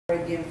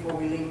Again before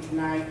we leave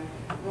tonight.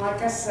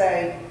 Like I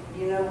say,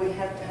 you know, we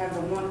have to have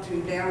the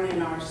want-to down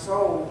in our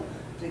soul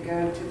to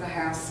go to the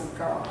house of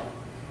God.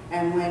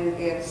 And when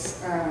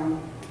it's,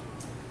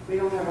 we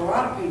don't have a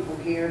lot of people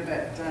here,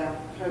 but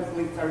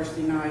hopefully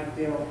Thursday night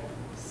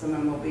some of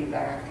them will be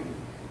back and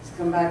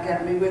come back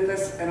out and be with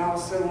us. And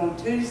also on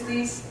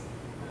Tuesdays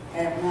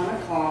at 1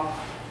 o'clock,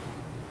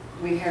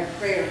 we have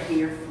prayer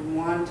here from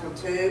 1 till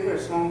 2, or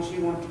as long as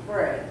you want to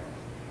pray.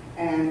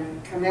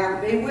 And come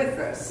out and be with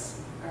us.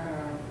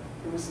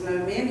 There was no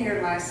men here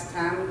last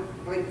time.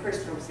 I believe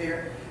Crystal was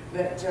here.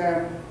 But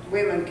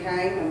women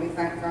came, and we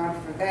thank God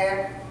for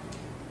that.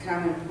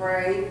 Come and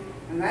pray.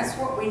 And that's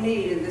what we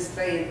need in this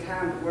day and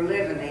time that we're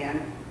living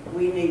in.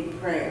 We need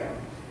prayer.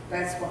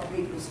 That's what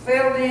people's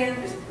failed in,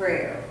 is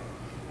prayer.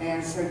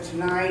 And so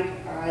tonight,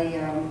 I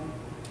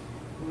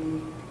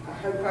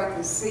hope I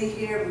can see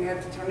here. We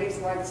have to turn these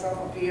lights off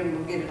up here, and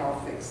we'll get it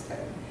all fixed up.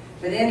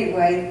 But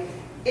anyway,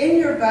 in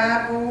your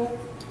Bible,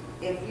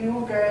 if you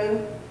will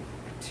go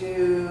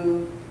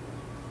to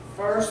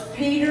 1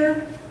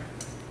 Peter,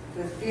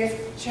 the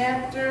 5th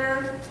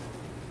chapter,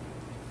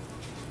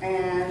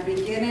 and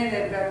beginning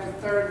at about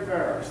the 3rd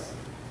verse.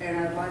 And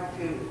I'd like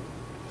to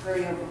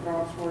pray over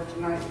God's word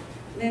tonight.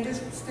 And then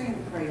just stand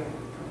and pray over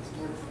God's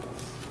word for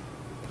us.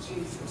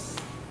 Jesus.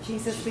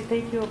 Jesus, we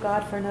thank you, O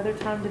God, for another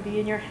time to be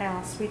in your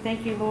house. We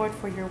thank you, Lord,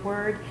 for your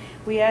word.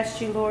 We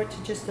ask you, Lord,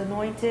 to just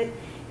anoint it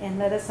and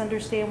let us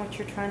understand what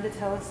you're trying to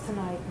tell us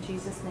tonight. In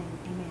Jesus' name,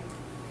 amen.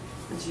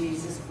 In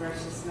Jesus'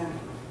 precious name.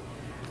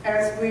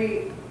 As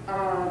we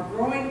are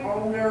growing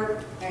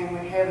older and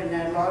we're having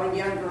a lot of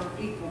younger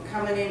people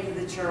coming into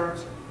the church,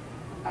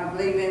 I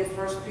believe in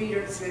 1 Peter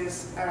it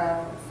says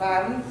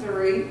 5 and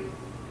 3,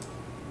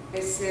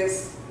 it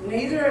says,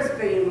 neither as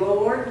being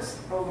lords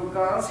over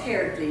God's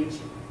heritage,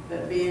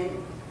 but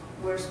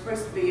we're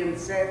supposed to be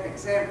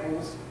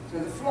examples to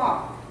the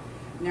flock.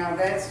 Now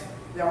that's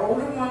the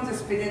older ones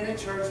that's been in the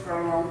church for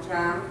a long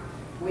time.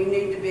 We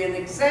need to be an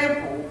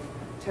example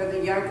to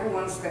the younger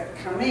ones that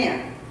come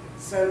in.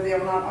 So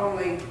they'll not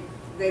only,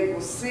 they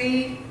will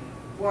see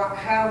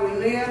how we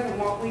live and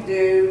what we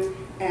do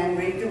and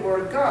read the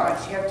Word of God.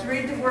 You have to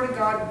read the Word of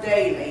God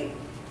daily.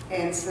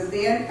 And so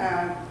then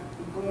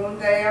going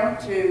down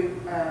to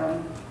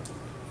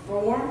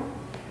 4,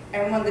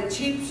 and when the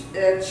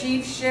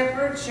chief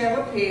shepherd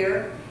shall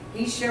appear,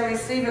 he shall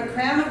receive a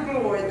crown of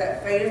glory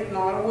that fadeth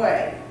not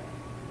away.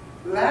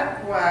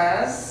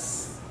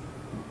 Likewise,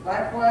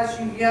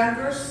 you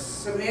younger,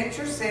 submit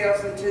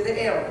yourselves unto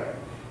the elder.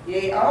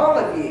 Yea, all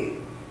of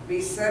you, be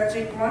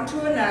subject one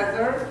to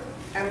another,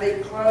 and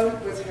be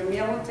clothed with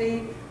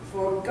humility,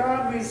 for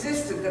God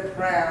resisteth the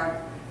proud,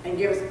 and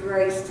giveth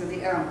grace to the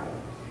humble.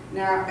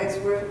 Now, as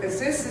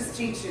this is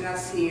teaching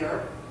us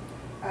here,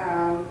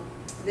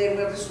 then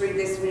we'll just read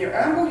this here.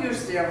 Humble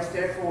yourselves,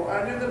 therefore,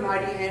 under the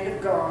mighty hand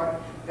of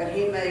God, that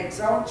he may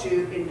exalt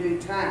you in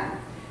due time.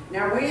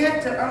 Now, we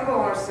have to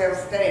humble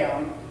ourselves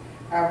down.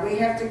 We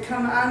have to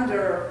come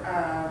under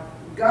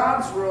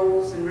God's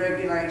rules and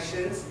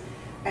regulations.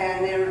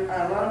 And then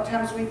a lot of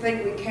times we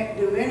think we can't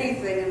do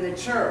anything in the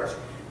church.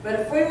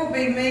 But if we will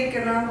be meek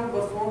and humble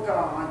before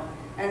God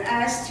and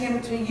ask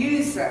him to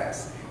use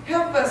us,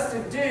 help us to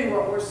do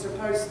what we're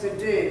supposed to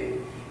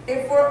do.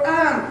 If we're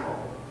humble,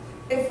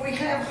 if we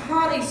have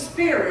haughty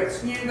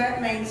spirits, you know,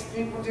 that means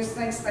people just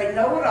think they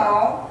know it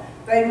all.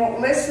 They won't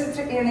listen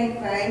to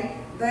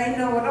anything. They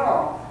know it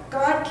all.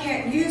 God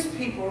can't use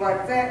people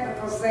like that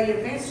because they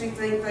eventually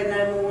think they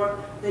know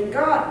more than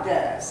God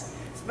does.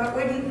 But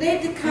we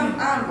need to come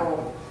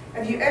humble.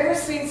 Have you ever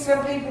seen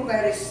some people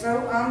that is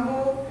so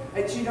humble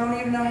that you don't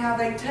even know how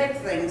they take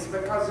things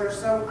because they're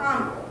so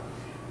humble?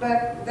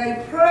 But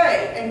they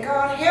pray and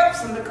God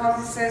helps them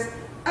because it says,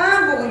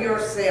 humble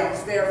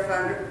yourselves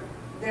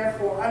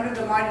therefore under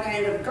the mighty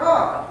hand of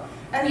God,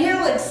 and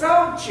he'll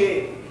exalt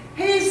you.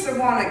 He's the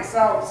one that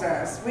exalts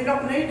us. We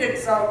don't need to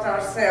exalt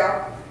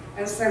ourselves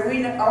and say,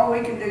 we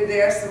can do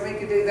this and we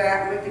can do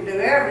that and we can do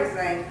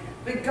everything.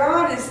 But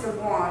God is the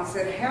one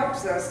that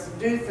helps us to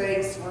do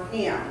things for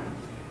him.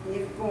 And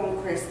you can go on,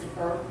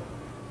 Christopher.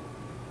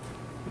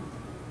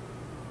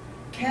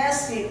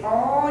 Casting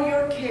all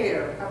your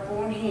care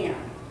upon him,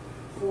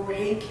 for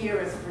he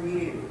careth for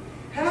you.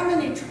 How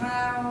many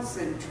trials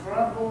and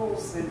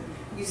troubles, and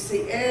you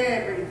see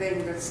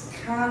everything that's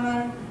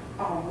coming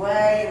our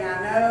way. And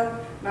I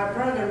know my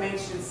brother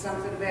mentioned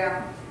something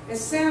about, it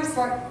sounds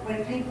like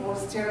when people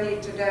was telling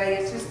you today,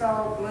 it's just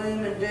all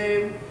gloom and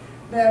doom.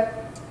 But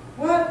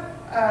what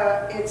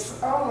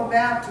it's all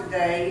about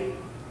today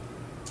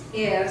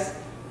is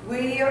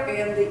we are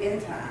in the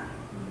end time.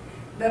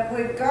 But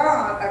with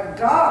God, a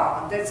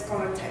God that's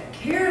going to take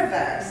care of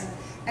us.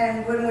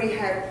 And when we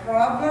have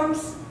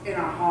problems in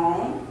our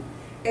home,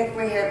 if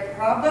we have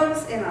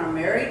problems in our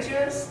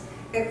marriages,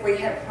 if we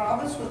have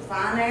problems with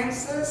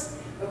finances,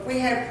 if we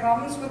have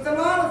problems with a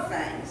lot of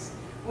things,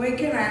 we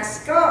can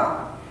ask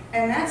God.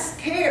 And that's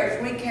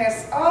cares. We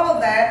cast all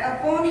of that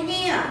upon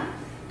him.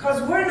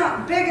 Because we're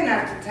not big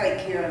enough to take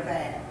care of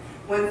that.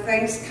 When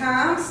things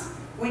come,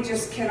 we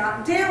just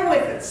cannot deal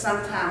with it.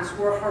 Sometimes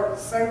we're hurt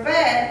so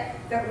bad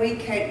that we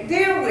can't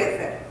deal with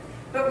it.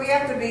 But we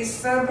have to be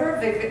sober,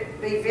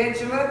 be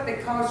vigilant,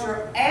 because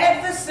your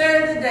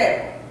adversary, the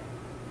devil,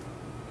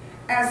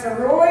 as a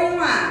roaring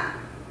lion,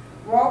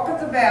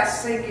 walketh about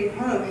seeking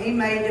whom he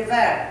may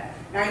devour.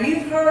 Now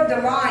you've heard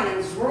the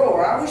lions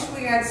roar. I wish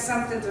we had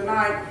something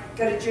tonight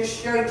that have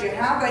just showed you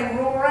how they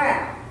roar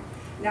out.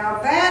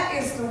 Now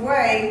that is the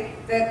way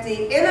that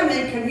the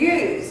enemy can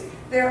use.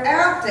 They're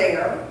out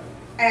there,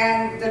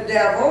 and the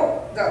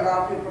devil, a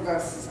lot of people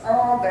go,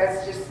 oh,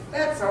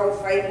 that's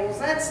old fables,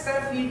 that's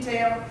stuff you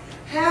tell.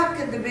 How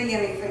could there be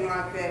anything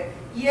like that?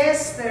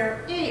 Yes,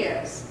 there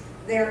is.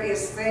 There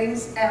is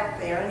things out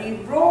there, and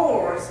he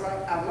roars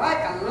like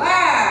a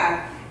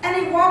lion,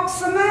 and he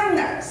walks among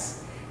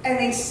us, and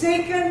he's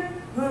seeking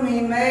whom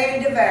he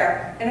may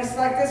devour. And it's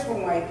like this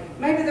one way.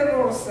 Maybe the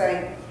Lord will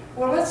say,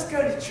 well, let's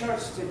go to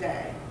church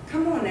today.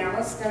 Come on now,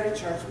 let's go to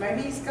church.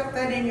 Maybe he's got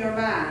that in your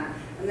mind.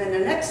 And then the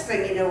next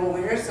thing you know, when we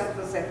hear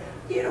something say,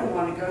 you don't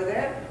want to go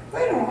there.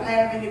 They don't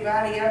have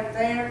anybody up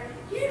there.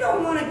 You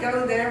don't want to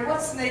go there.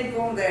 What's the need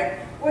going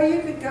there? Well,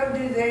 you could go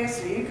do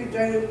this, or you could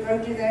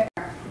go do that.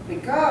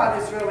 But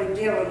God is really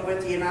dealing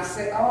with you. And I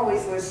say,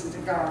 always listen to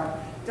God.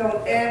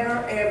 Don't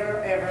ever,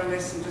 ever, ever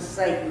listen to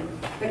Satan,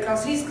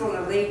 because he's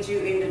going to lead you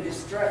into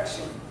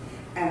destruction.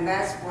 And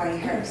that's why he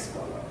hurts for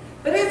it.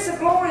 But it's a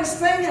glorious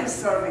thing in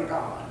serving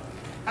God.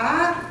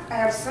 I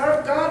have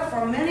served God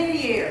for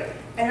many years,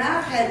 and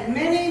I've had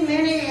many,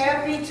 many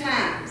happy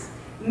times.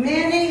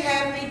 Many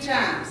happy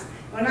times.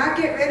 When I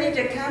get ready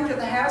to come to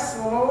the house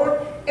of the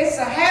Lord, it's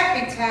a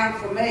happy time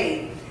for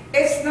me.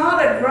 It's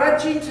not a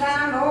grudging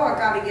time. Oh, I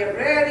got to get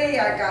ready,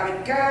 I got to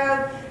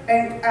go,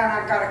 and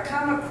I got to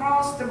come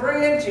across the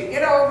bridge and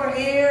get over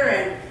here,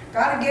 and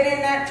got to get in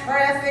that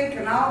traffic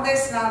and all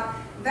this. Now,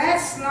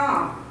 that's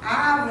not.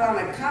 I'm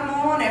going to come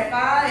on if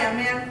I am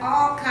in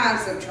all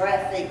kinds of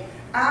traffic.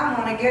 I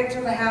want to get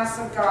to the house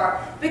of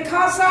God,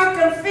 because I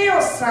can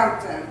feel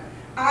something.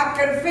 I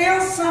can feel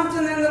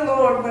something in the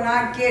Lord when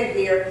I get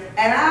here,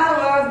 and I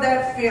love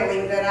that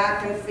feeling that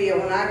I can feel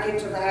when I get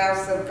to the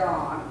house of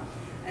God.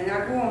 And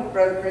now go on,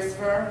 Brother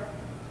Christopher.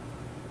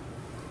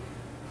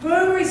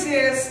 Who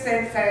resists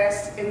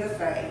steadfast in the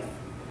faith,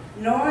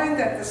 knowing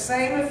that the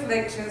same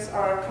afflictions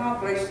are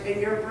accomplished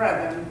in your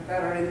brethren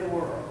that are in the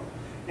world?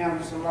 Now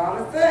there's a lot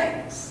of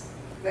things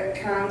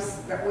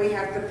that we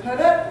have to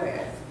put up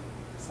with.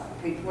 Some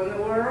people in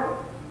the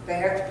world, they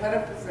have to put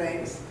up with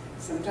things.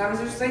 Sometimes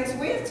there's things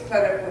we have to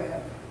put up with,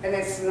 and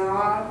it's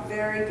not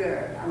very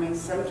good. I mean,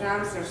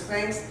 sometimes there's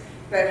things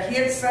that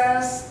hits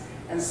us,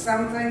 and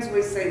some things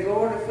we say,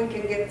 Lord, if we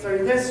can get through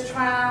this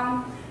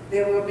trial,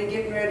 then we'll be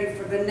getting ready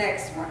for the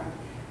next one.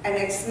 And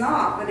it's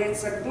not, but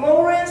it's a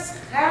glorious,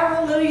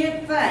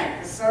 hallelujah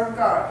thing to serve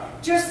God.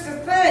 Just to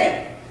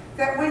think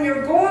that when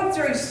you're going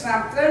through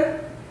something,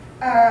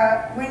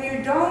 when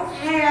you don't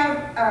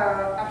have,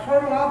 I've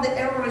heard a lot of the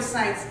elderly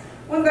saints,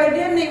 when they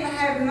didn't even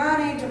have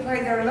money to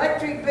pay their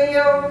electric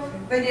bill,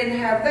 they didn't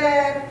have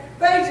that,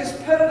 they just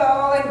put it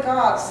all in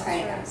God's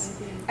hands.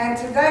 And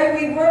today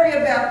we worry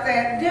about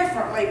that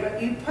differently,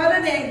 but you put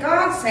it in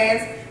God's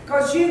hands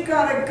because you've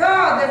got a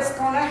God that's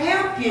going to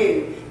help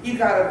you. You've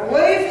got to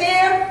believe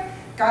Him,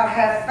 got to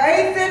have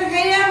faith in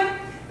Him,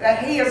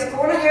 that He is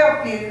going to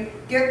help you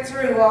get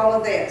through all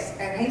of this,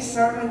 and He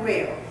certainly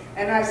will.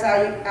 And as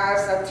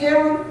I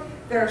tell them,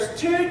 there's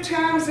 2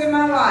 times in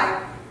my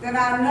life that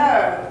I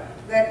know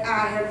that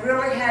I have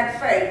really had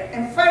faith.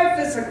 And faith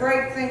is a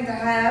great thing to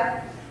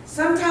have.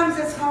 Sometimes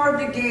it's hard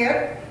to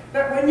get,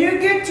 but when you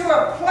get to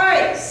a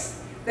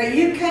place that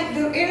you can't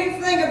do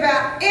anything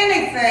about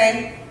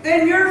anything,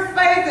 then your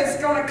faith is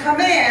going to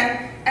come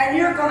in, and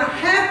you're going to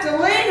have to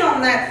lean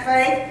on that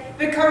faith,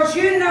 because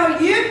you know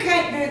you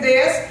can't do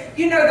this.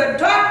 You know the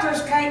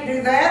doctors can't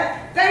do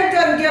that. They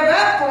done give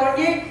up on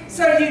you,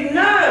 so you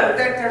know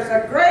that there's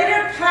a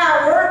greater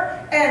power,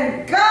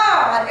 and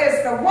God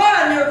is the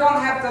one you're going to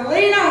have to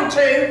lean on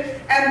to,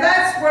 and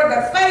that's where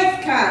the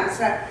faith comes.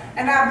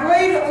 And I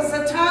believe it was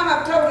the time,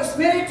 I've told this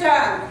many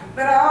times,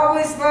 but I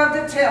always love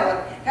to tell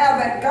it, how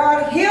that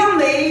God healed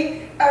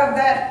me of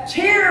that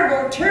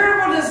terrible,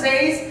 terrible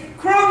disease,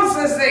 Crohn's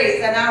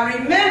disease. And I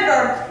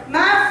remember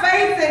my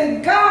faith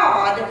in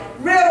God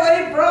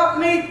really brought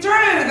me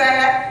through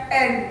that,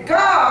 and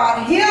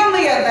God healed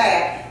me of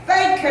that.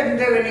 They couldn't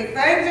do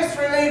anything, just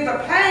relieve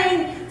the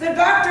pain. The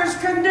doctors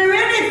couldn't do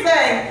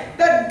anything.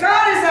 But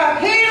God is a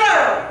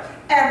healer,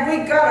 and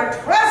we got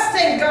to trust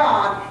in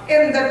God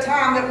in the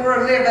time that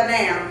we're living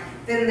in.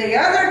 Then the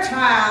other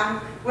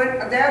time,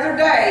 the other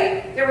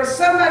day, there was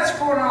so much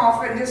going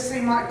off, and it just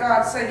seemed like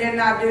God said, didn't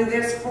I do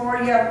this for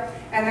you?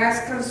 And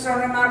that's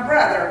concerning my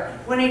brother.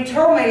 When he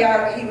told me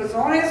he was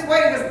on his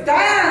way, he was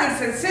down. He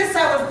said, sis,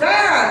 I was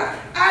down.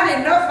 I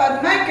didn't know if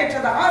I'd make it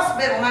to the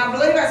hospital. And I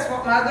believe that's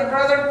what my other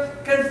brother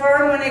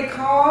confirmed when he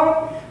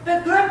called.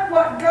 But look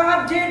what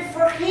God did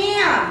for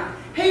him.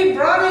 He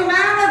brought him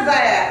out of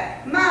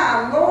that.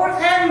 My Lord,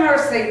 have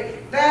mercy.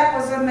 That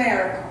was a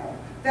miracle.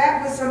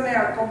 That was a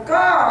miracle.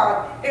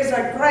 God is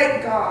a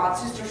great God,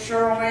 Sister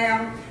Cheryl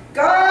Ann.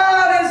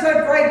 God is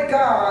a great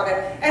God,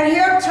 and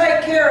He'll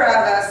take care of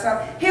us.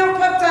 He'll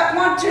put that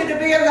one-two to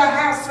be in the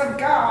house of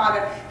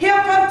God. He'll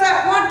put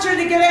that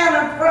one-two to get out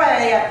and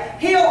pray.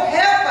 He'll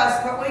help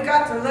us, but we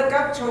got to look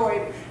up to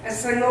Him and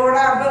say, Lord,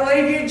 I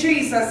believe you,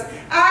 Jesus.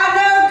 I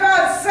know,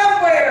 God,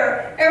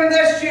 somewhere in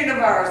this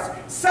universe,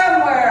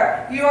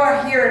 somewhere you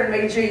are hearing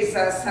me,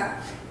 Jesus.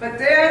 But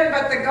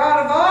the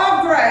God of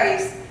all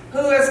grace,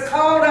 who has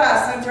called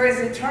us into His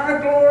eternal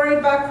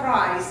glory by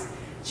Christ,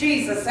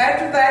 Jesus,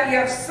 after that you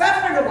have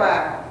suffered a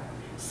while.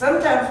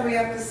 Sometimes we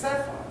have to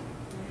suffer.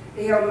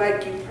 He'll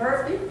make you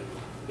perfect.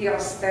 He'll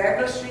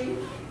establish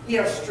you.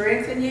 He'll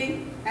strengthen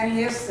you. And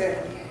He'll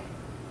settle you.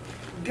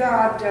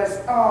 God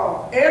does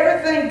all.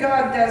 Everything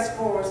God does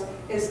for us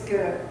is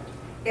good.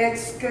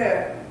 It's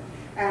good.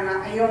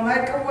 And He'll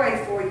make a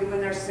way for you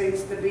when there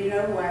seems to be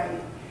no way.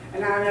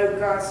 And I know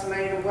God's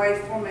made a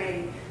way for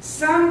me.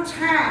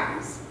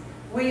 Sometimes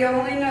we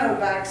only know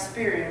by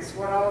experience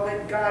what all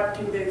that God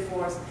can do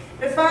for us.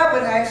 If I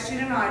would ask you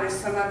tonight, if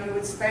some of you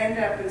would stand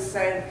up and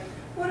say,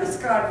 what has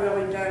God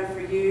really done for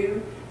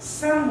you?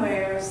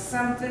 Somewhere,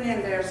 something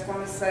in there is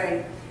going to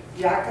say,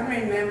 yeah, I can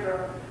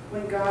remember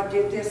when God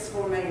did this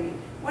for me.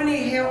 When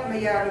He helped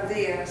me out of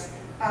this,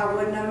 I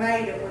wouldn't have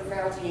made it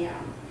without Him.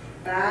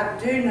 But I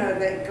do know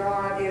that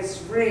God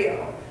is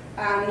real.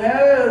 I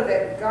know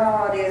that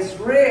God is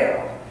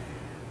real.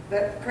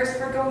 But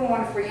Christopher, go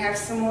on if we have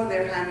some more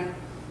there, honey.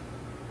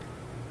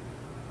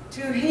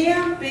 To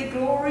Him be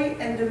glory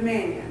and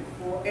dominion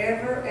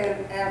forever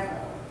and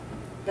ever.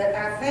 But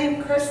I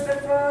think,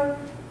 Christopher,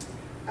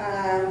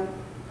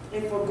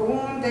 if we're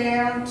going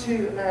down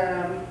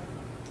to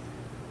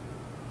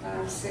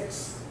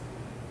 6,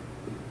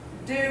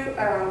 do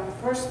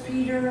 1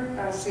 Peter,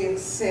 I see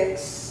it's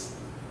 6,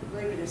 I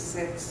believe it is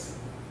 6.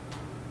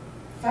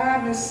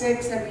 5 and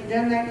 6, have you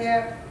done that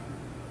yet?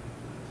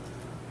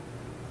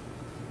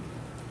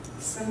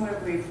 Somewhere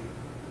we've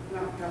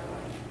not got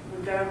one.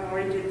 We've done,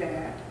 already did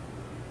that.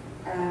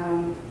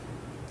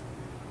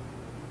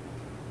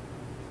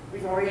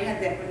 We've already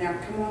had that, but now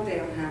come on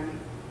down, honey.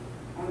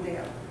 On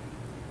down.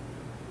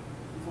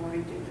 We've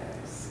already did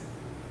those.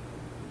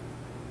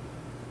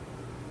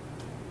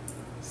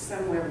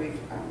 Somewhere we've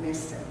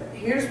missed it, but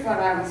here's what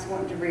I was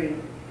wanting to read.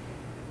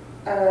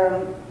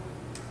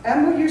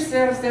 Humble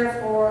yourselves,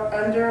 therefore,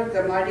 under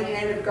the mighty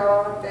hand of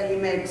God, that He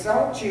may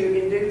exalt you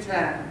in due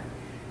time,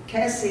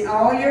 casting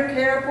all your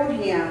care upon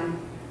Him,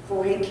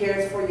 for He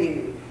cares for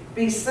you.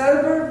 Be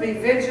sober, be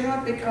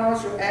vigilant,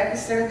 because your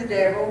adversary the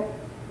devil,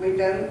 we've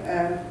done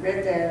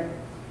read that,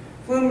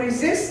 whom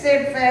resist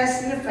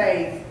steadfast in the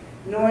faith,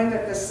 knowing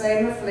that the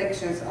same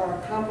afflictions are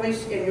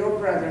accomplished in your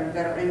brethren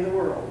that are in the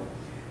world.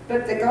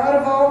 But the God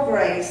of all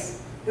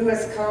grace, who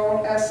has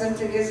called us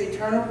unto His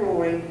eternal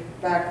glory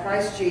by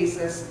Christ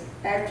Jesus,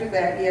 after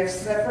that ye have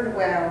suffered a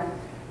while,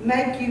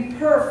 make you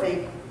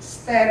perfect,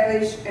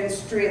 establish and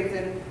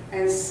strengthen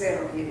and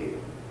settle you.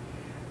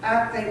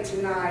 I think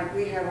tonight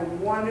we have a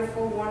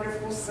wonderful,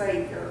 wonderful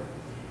Savior.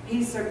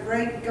 He's a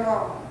great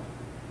God.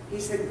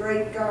 He's a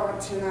great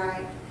God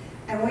tonight.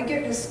 And we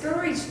get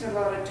discouraged a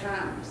lot of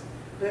times.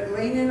 But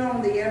leaning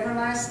on the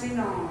everlasting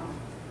arm,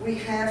 we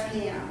have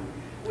Him.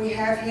 We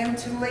have Him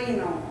to lean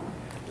on.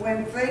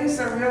 When things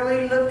are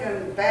really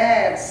looking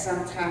bad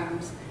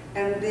sometimes,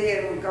 and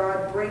then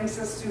God brings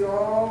us through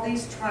all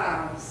these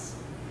trials,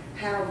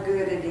 how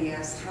good it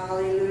is.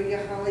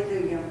 Hallelujah,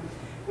 hallelujah.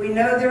 We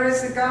know there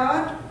is a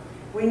God.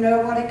 We know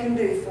what He can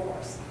do for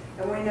us.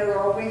 And we know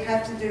all we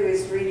have to do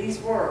is read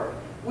His Word.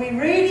 We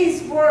read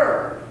His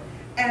Word.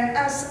 And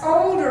us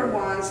older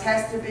ones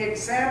has to be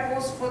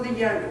examples for the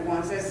younger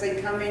ones as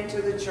they come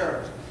into the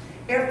church.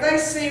 If they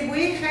see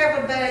we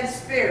have a bad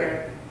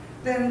spirit,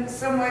 then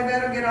some way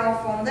that'll get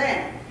off on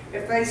them.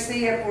 If they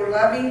see if we're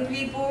loving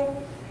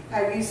people,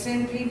 have you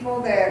seen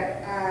people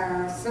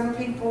that some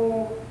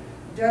people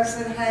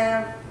doesn't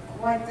have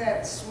quite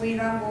that sweet,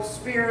 humble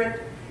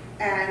spirit?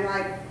 And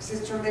like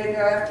Sister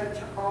Linda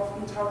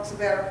often talks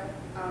about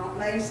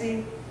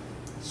Maisie,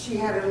 she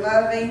had a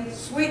loving,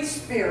 sweet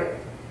spirit.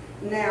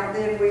 Now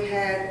then we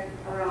had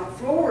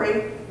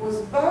Flory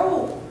was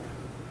bold.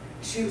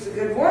 She was a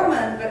good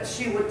woman, but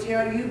she would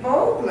tell you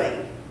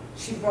boldly.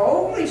 She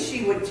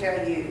would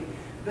tell you.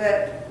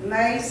 But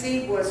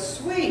Maisie was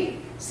sweet.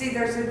 See,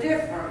 there's a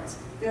difference.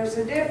 There's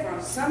a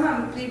difference. Some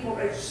of them people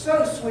are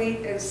so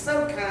sweet and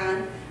so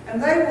kind,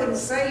 and they wouldn't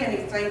say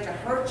anything to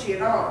hurt you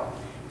at all.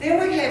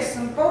 Then we have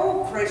some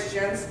bold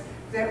Christians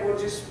that were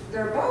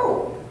they're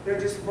bold. They're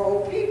just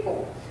bold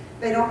people.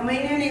 They don't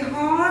mean any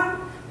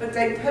harm, but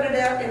they put it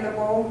out in a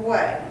bold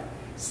way.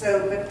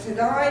 So, but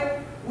tonight,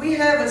 we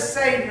have a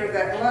Savior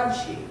that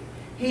loves you.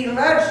 He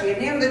loves you.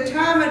 And in the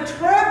time of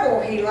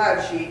trouble, He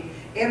loves you.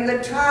 In the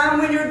time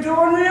when you're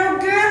doing real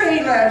good,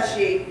 He loves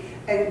you.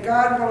 And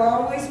God will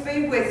always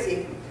be with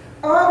you.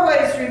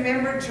 Always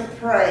remember to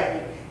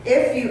pray.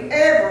 If you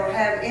ever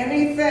have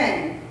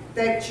anything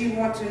that you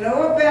want to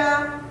know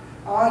about,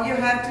 all you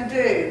have to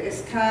do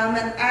is come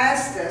and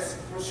ask us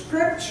for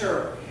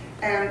scripture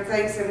and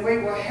things, and we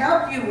will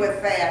help you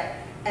with that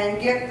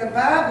and get the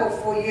Bible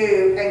for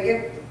you and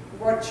get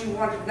what you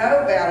want to know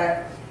about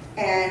it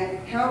and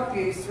help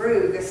you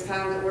through this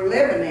time that we're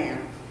living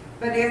in.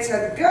 But it's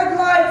a good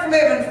life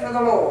living for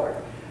the Lord.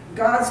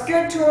 God's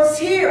good to us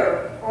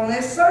here on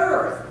this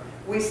earth.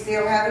 We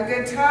still have a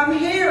good time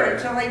here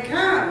until He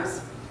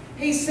comes.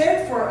 He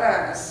said for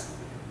us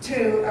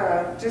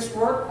to just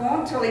work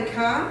on till He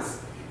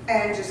comes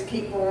and just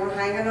keep on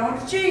hanging on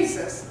to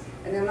Jesus.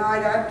 And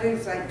tonight I do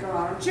thank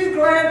God. Aren't you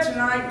glad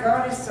tonight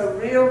God is so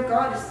real,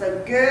 God is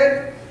so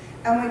good,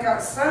 and we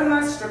got so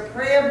much to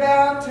pray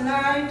about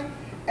tonight,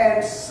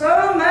 and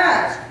so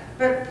much.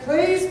 But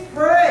please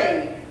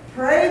pray.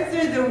 Pray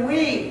through the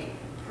week.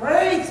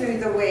 Pray through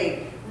the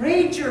week.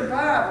 Read your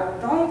Bible.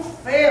 Don't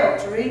fail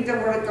to read the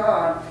Word of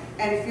God.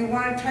 And if you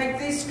want to take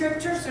these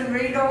scriptures and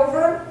read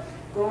over,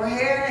 go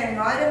ahead and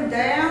write them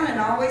down and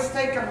always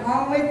take them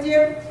home with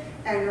you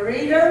and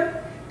read them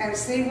and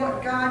see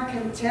what God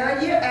can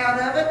tell you out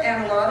of it.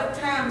 And a lot of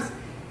times,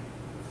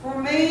 for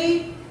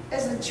me,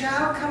 as a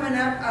child coming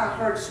up, I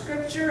heard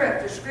scripture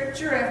after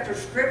scripture after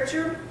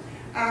scripture.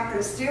 I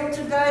can still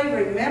today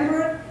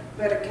remember it,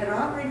 but I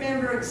cannot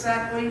remember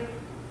exactly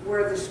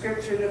where the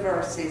scripture and the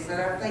verse is.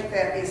 And I think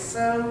that is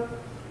so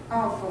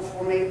awful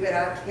for me, but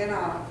I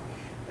cannot.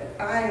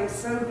 But I am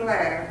so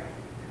glad.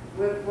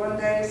 One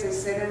day as they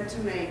said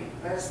unto me,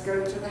 let us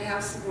go to the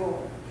house of the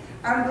Lord.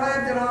 I'm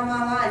glad that all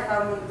my life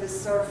I wanted to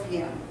serve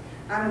Him.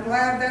 I'm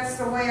glad that's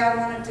the way I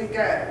wanted to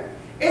go.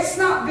 It's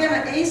not been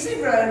an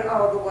easy road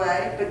all the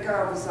way, but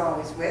God was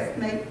always with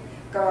me.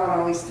 God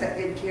always took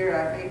good care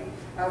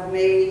of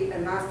me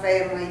and my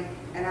family,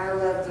 and I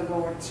love the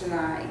Lord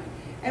tonight.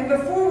 And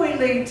before we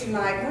leave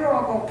tonight, we're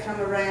all going to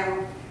come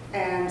around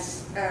and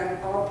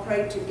all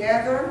pray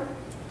together,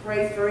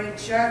 pray for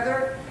each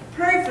other,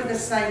 pray for the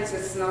saints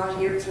that's not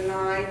here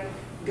tonight.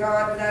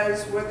 God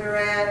knows where they're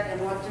at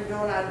and what they're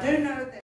doing. I do know that